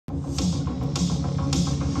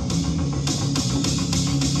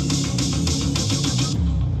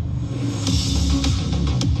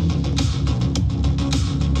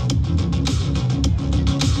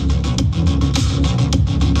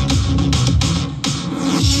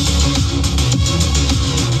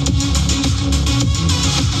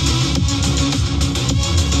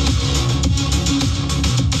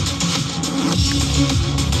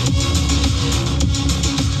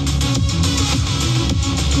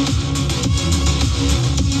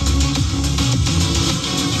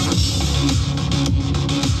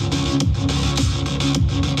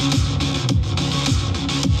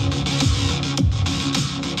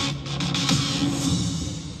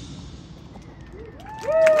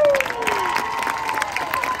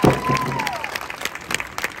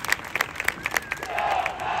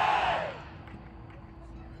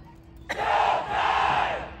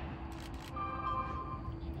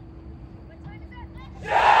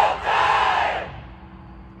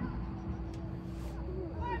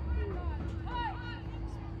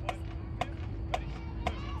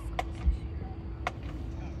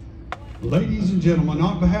Ladies and gentlemen,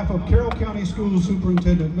 on behalf of Carroll County School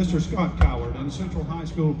Superintendent Mr. Scott Coward and Central High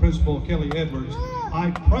School Principal Kelly Edwards,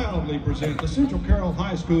 I proudly present the Central Carroll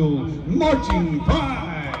High School Marching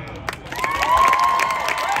Pride.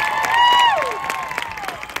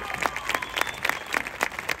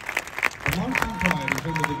 The Marching Pride is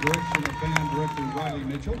under the direction of Band Director Riley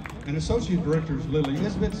Mitchell and Associate Directors Lily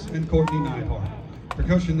Isbitz and Courtney Neidhart.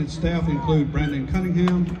 Percussion and staff include Brandon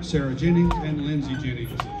Cunningham, Sarah Jennings, and Lindsay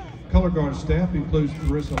Jennings. Color Guard staff includes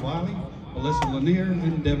Carissa Wiley, Alyssa Lanier,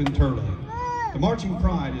 and Devin Turley. The Marching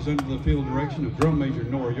Pride is under the field direction of Drum Major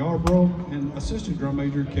Nora Yarbrough and Assistant Drum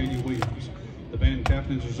Major Katie Williams. The band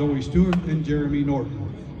captains are Zoe Stewart and Jeremy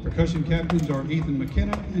Norton. Percussion captains are Ethan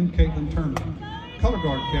McKenna and Caitlin Turner. Color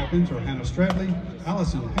Guard captains are Hannah Stradley,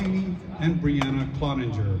 Allison Haney, and Brianna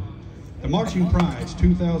Cloninger. The Marching Pride's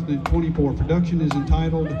 2024 production is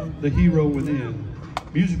entitled The Hero Within.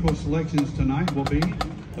 Musical selections tonight will be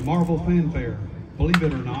The Marvel Fanfare, Believe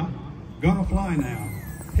It or Not, Gonna Fly Now,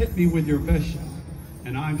 Hit Me With Your Best Shot,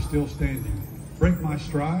 and I'm Still Standing, Break My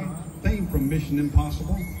Stride, theme from Mission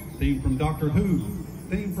Impossible, theme from Doctor Who,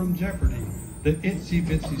 theme from Jeopardy, The Itsy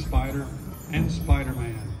Bitsy Spider, and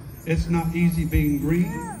Spider-Man. It's Not Easy Being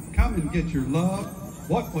Green, Come and Get Your Love,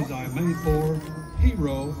 What Was I Made For,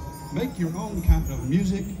 Hero, Make Your Own Kind of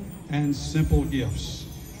Music, and Simple Gifts.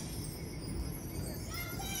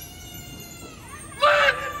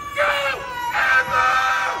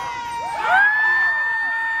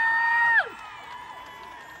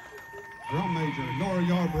 Drum Major Nora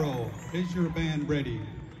Yarbrough, is your band ready?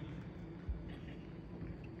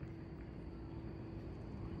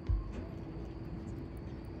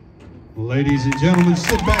 Ladies and gentlemen,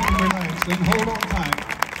 sit back and relax and hold on tight.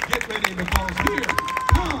 Get ready because here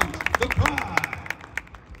comes the pride.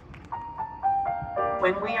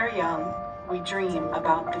 When we are young, we dream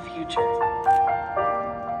about the future.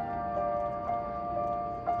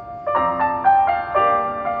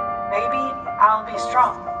 Maybe I'll be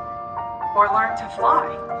strong, or learn to fly,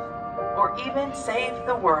 or even save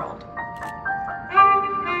the world.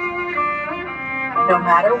 No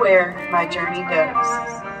matter where my journey goes,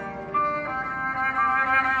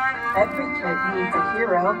 every kid needs a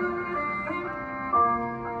hero.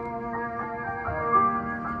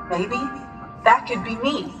 Maybe that could be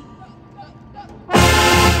me.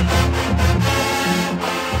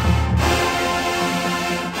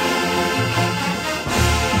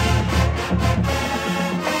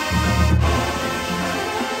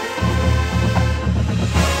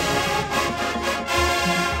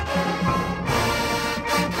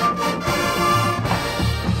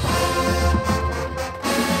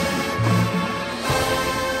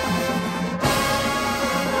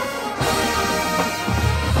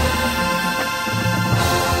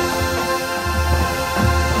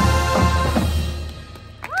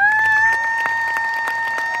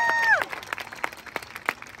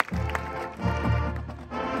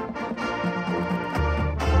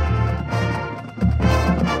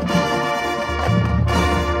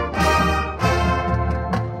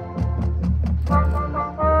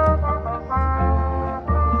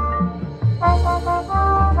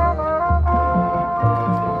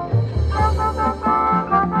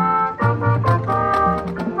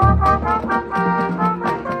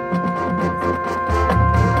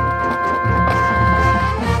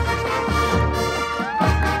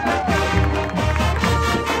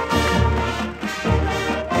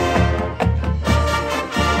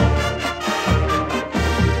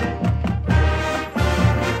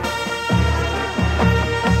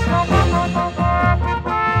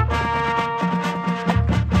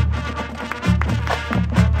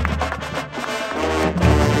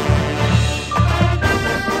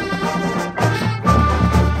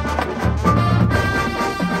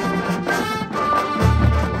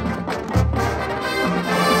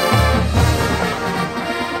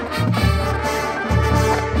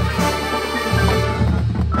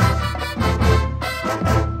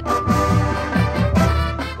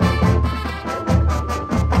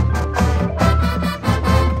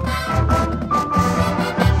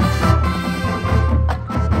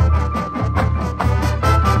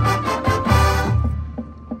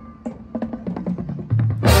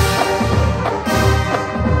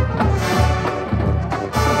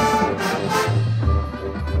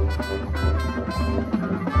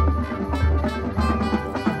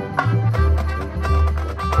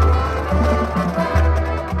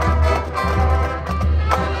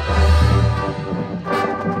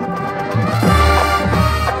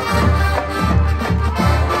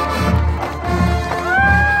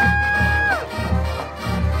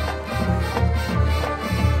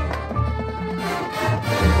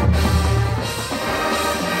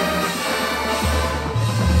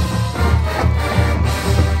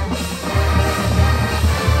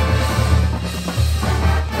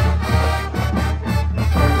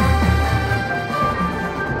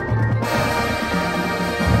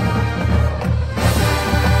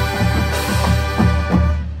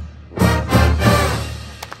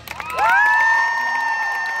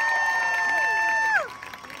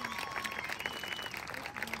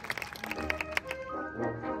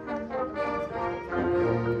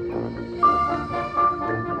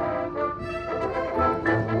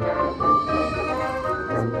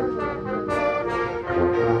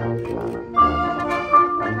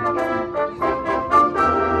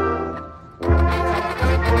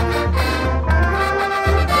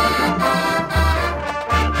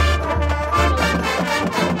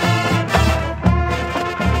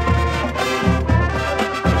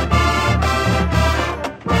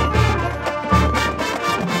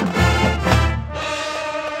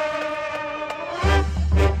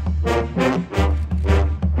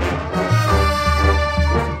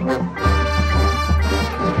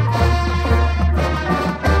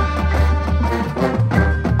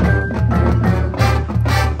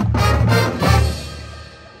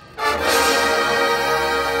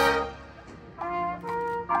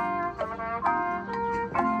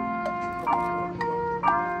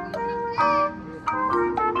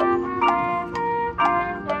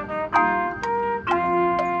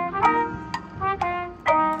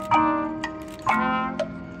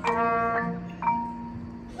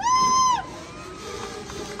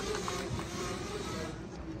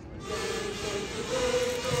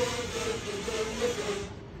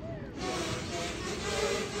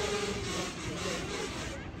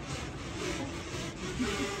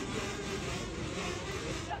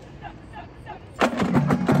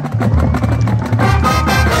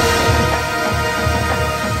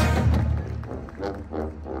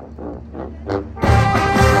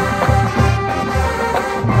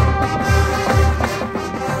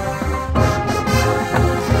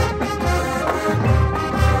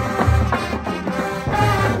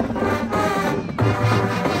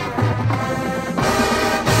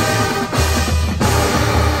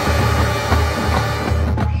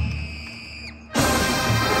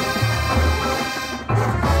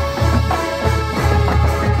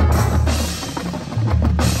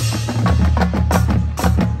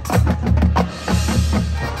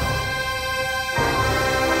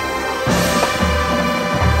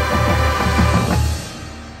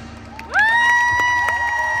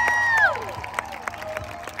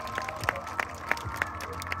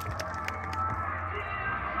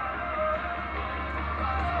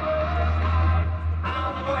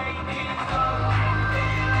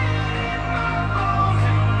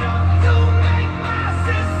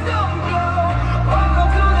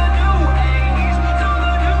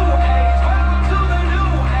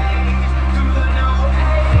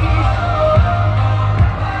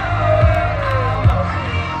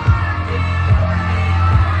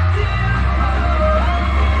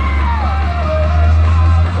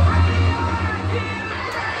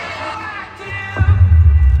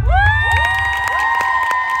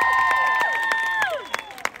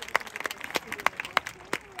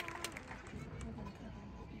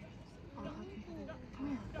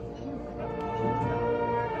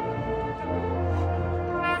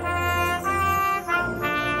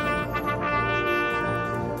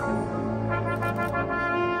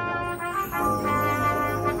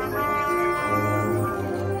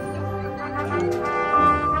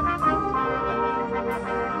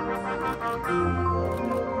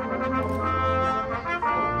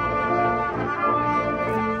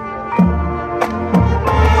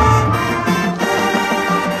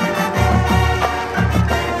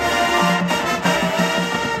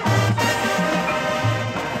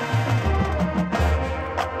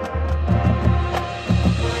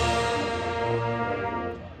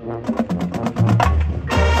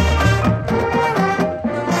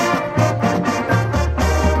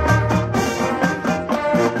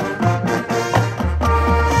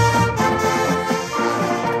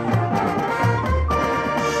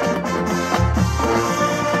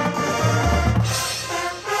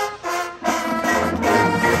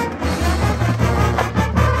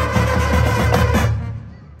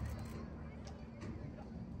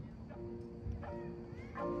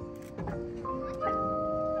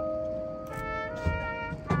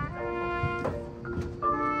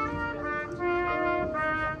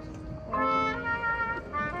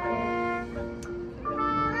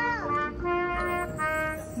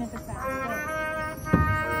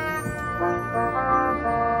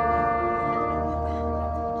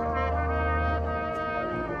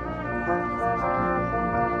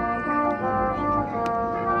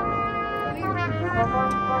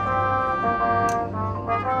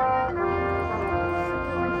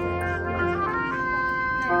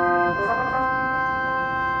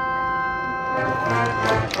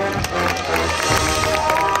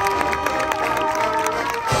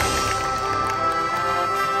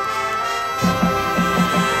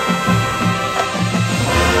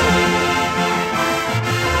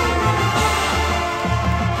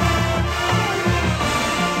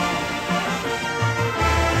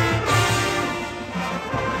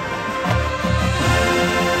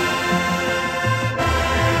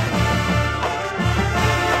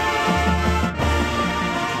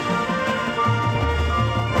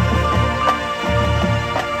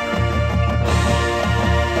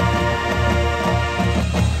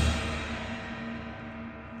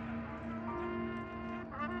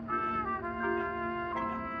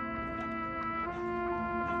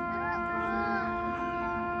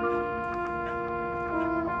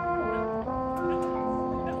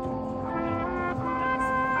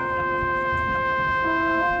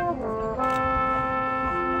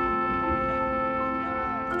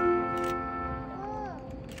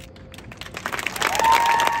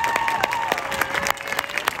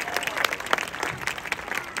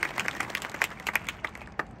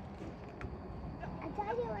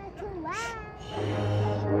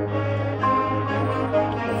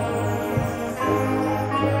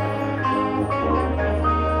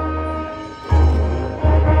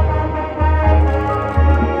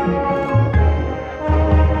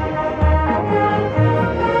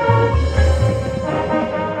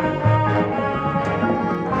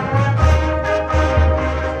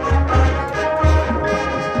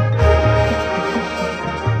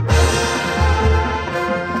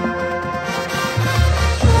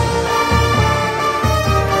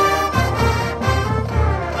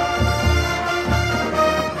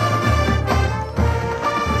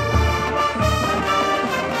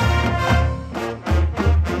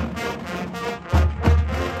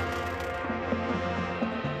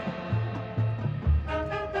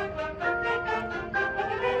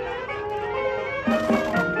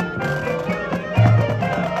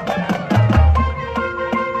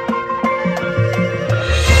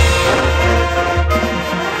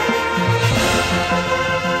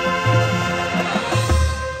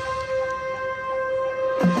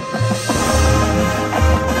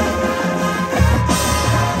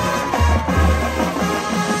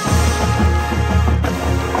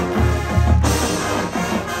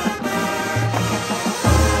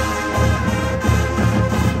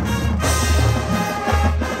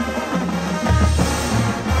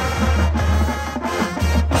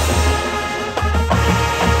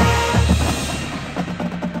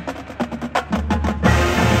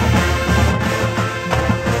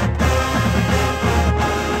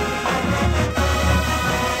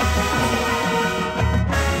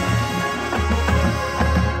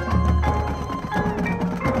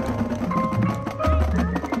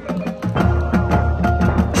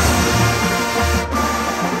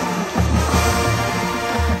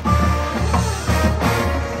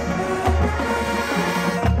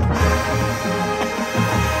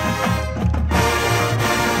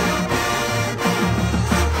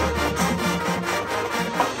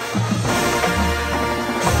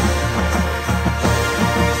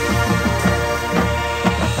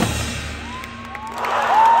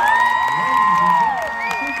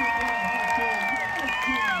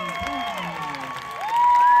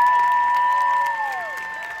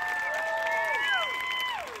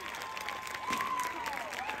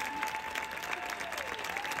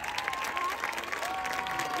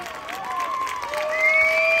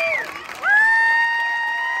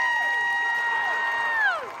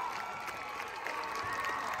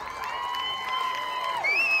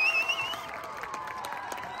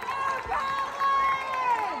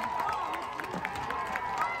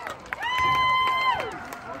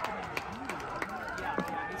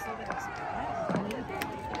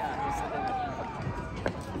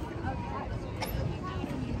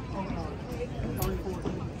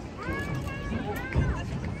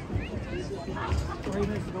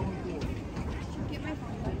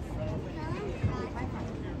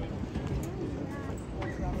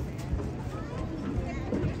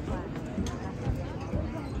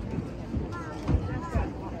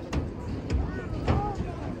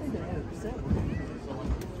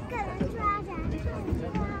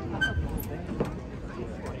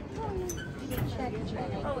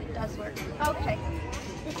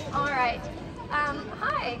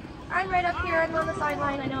 I'm right up here. I'm on the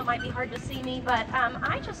sideline. I know it might be hard to see me, but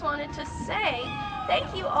I just wanted to say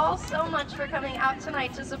thank you all so much for coming out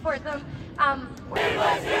tonight to support them. We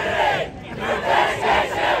was unity!